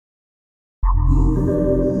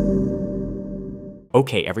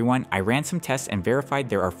Okay everyone, I ran some tests and verified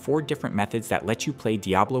there are 4 different methods that let you play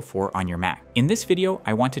Diablo 4 on your Mac. In this video,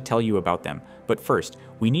 I want to tell you about them, but first,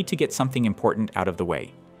 we need to get something important out of the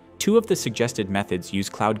way. 2 of the suggested methods use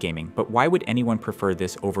cloud gaming, but why would anyone prefer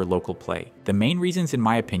this over local play? The main reasons in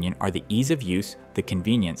my opinion are the ease of use, the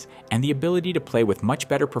convenience, and the ability to play with much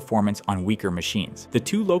better performance on weaker machines. The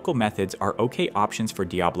 2 local methods are okay options for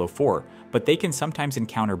Diablo 4, but they can sometimes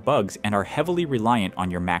encounter bugs and are heavily reliant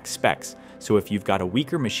on your Mac specs, so if you've got a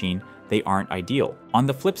weaker machine, they aren't ideal. On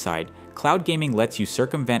the flip side, cloud gaming lets you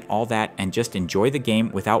circumvent all that and just enjoy the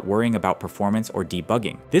game without worrying about performance or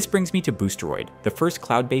debugging. This brings me to Boosteroid, the first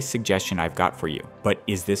cloud-based suggestion I've got for you. But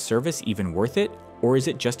is this service even worth it, or is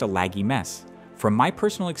it just a laggy mess? From my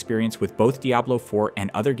personal experience with both Diablo 4 and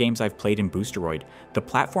other games I've played in Boosteroid, the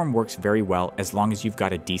platform works very well as long as you've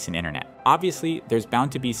got a decent internet. Obviously, there's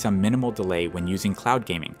bound to be some minimal delay when using cloud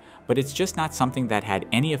gaming, but it's just not something that had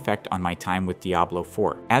any effect on my time with Diablo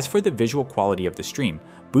 4. As for the visual quality of the stream,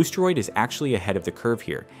 Boosteroid is actually ahead of the curve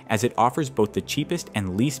here, as it offers both the cheapest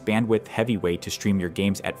and least bandwidth heavy way to stream your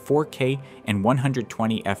games at 4K and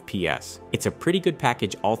 120 FPS. It's a pretty good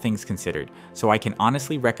package all things considered, so I can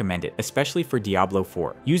honestly recommend it, especially for Diablo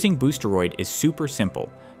 4. Using Boosteroid is super simple.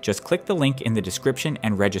 Just click the link in the description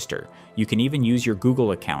and register. You can even use your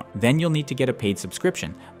Google account. Then you'll need to get a paid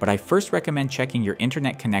subscription, but I first recommend checking your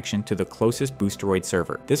internet connection to the closest Boosteroid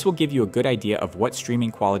server. This will give you a good idea of what streaming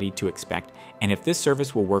quality to expect and if this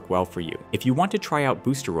service will work well for you. If you want to try out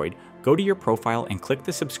Boosteroid, go to your profile and click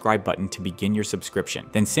the subscribe button to begin your subscription.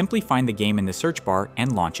 Then simply find the game in the search bar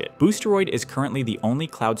and launch it. Boosteroid is currently the only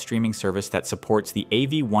cloud streaming service that supports the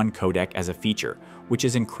AV1 codec as a feature, which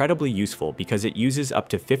is incredibly useful because it uses up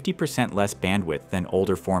to 50% less bandwidth than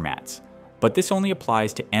older formats. But this only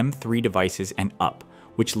applies to M3 devices and up,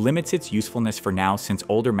 which limits its usefulness for now since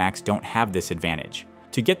older Macs don't have this advantage.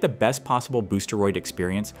 To get the best possible Boosteroid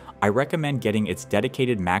experience, I recommend getting its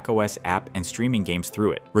dedicated macOS app and streaming games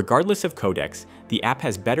through it. Regardless of codecs, the app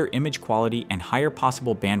has better image quality and higher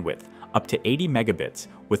possible bandwidth, up to 80 megabits,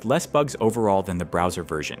 with less bugs overall than the browser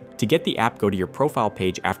version. To get the app, go to your profile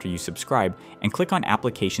page after you subscribe and click on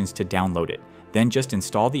Applications to download it. Then just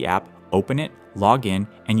install the app, open it, log in,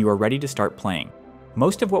 and you are ready to start playing.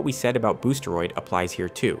 Most of what we said about Boosteroid applies here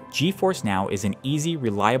too. GeForce Now is an easy,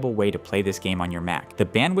 reliable way to play this game on your Mac. The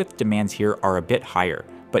bandwidth demands here are a bit higher,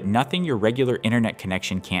 but nothing your regular internet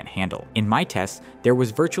connection can't handle. In my tests, there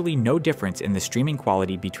was virtually no difference in the streaming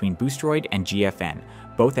quality between Boosteroid and GFN,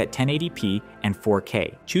 both at 1080p and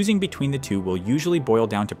 4K. Choosing between the two will usually boil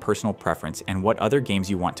down to personal preference and what other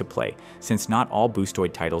games you want to play, since not all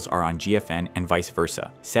Boosteroid titles are on GFN and vice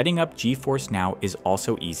versa. Setting up GeForce Now is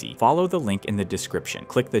also easy. Follow the link in the description.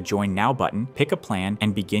 Click the Join Now button, pick a plan,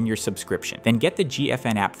 and begin your subscription. Then get the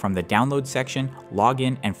GFN app from the download section, log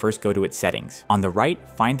in, and first go to its settings. On the right,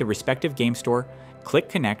 find the respective game store, click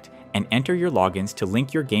Connect, and enter your logins to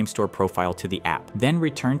link your game store profile to the app. Then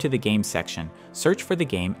return to the game section, search for the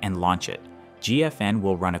game, and launch it. GFN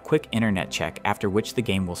will run a quick internet check, after which the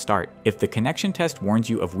game will start. If the connection test warns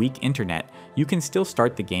you of weak internet, you can still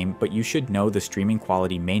start the game, but you should know the streaming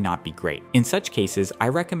quality may not be great. In such cases, I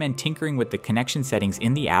recommend tinkering with the connection settings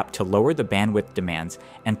in the app to lower the bandwidth demands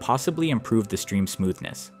and possibly improve the stream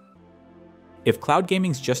smoothness. If cloud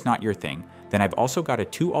gaming's just not your thing, then I've also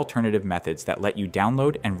got 2 alternative methods that let you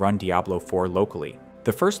download and run Diablo 4 locally.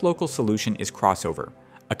 The first local solution is Crossover,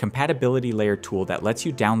 a compatibility layer tool that lets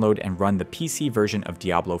you download and run the PC version of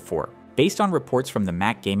Diablo 4. Based on reports from the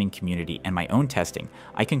Mac gaming community and my own testing,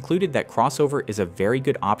 I concluded that Crossover is a very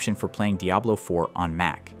good option for playing Diablo 4 on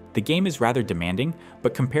Mac. The game is rather demanding,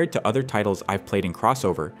 but compared to other titles I've played in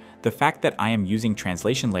Crossover, the fact that I am using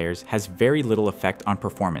translation layers has very little effect on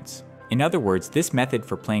performance. In other words, this method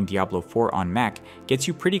for playing Diablo 4 on Mac gets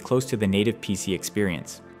you pretty close to the native PC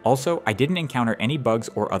experience. Also, I didn't encounter any bugs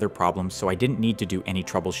or other problems, so I didn't need to do any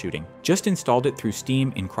troubleshooting. Just installed it through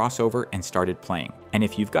Steam in Crossover and started playing. And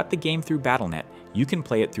if you've got the game through Battle.net, you can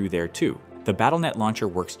play it through there too. The Battle.net launcher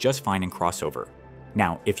works just fine in Crossover.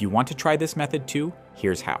 Now, if you want to try this method too,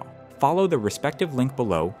 here's how. Follow the respective link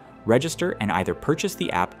below, register, and either purchase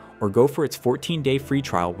the app or go for its 14-day free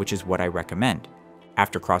trial, which is what I recommend.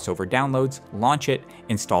 After Crossover downloads, launch it,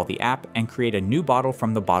 install the app, and create a new bottle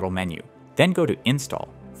from the bottle menu. Then go to Install,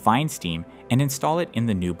 find Steam, and install it in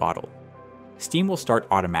the new bottle. Steam will start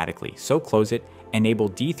automatically, so close it, enable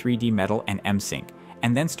D3D Metal and MSync,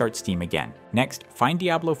 and then start Steam again. Next, find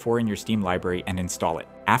Diablo 4 in your Steam library and install it.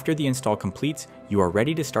 After the install completes, you are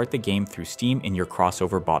ready to start the game through Steam in your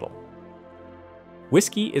Crossover bottle.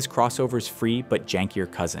 Whisky is Crossover's free but jankier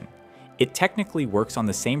cousin. It technically works on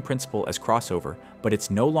the same principle as Crossover, but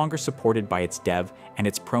it's no longer supported by its dev, and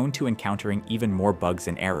it's prone to encountering even more bugs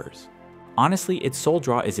and errors. Honestly, its sole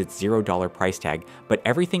draw is its $0 price tag, but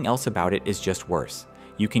everything else about it is just worse.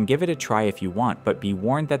 You can give it a try if you want, but be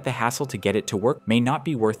warned that the hassle to get it to work may not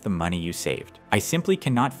be worth the money you saved. I simply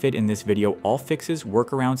cannot fit in this video all fixes,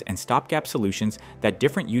 workarounds, and stopgap solutions that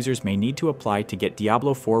different users may need to apply to get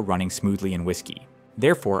Diablo 4 running smoothly in Whisky.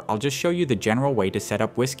 Therefore, I'll just show you the general way to set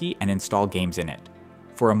up Whisky and install games in it.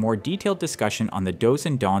 For a more detailed discussion on the do's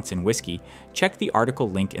and don'ts in Whisky, check the article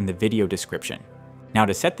link in the video description. Now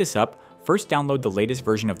to set this up, first download the latest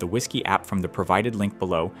version of the Whisky app from the provided link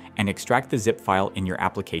below and extract the zip file in your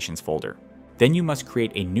applications folder. Then you must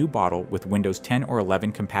create a new bottle with Windows 10 or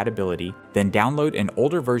 11 compatibility, then download an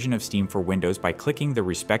older version of Steam for Windows by clicking the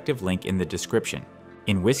respective link in the description.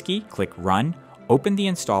 In Whisky, click Run, open the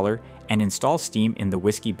installer, and install Steam in the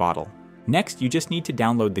Whisky bottle. Next, you just need to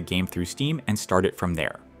download the game through Steam and start it from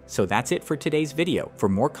there. So that's it for today's video. For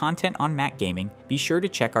more content on Mac gaming, be sure to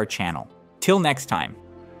check our channel. Till next time.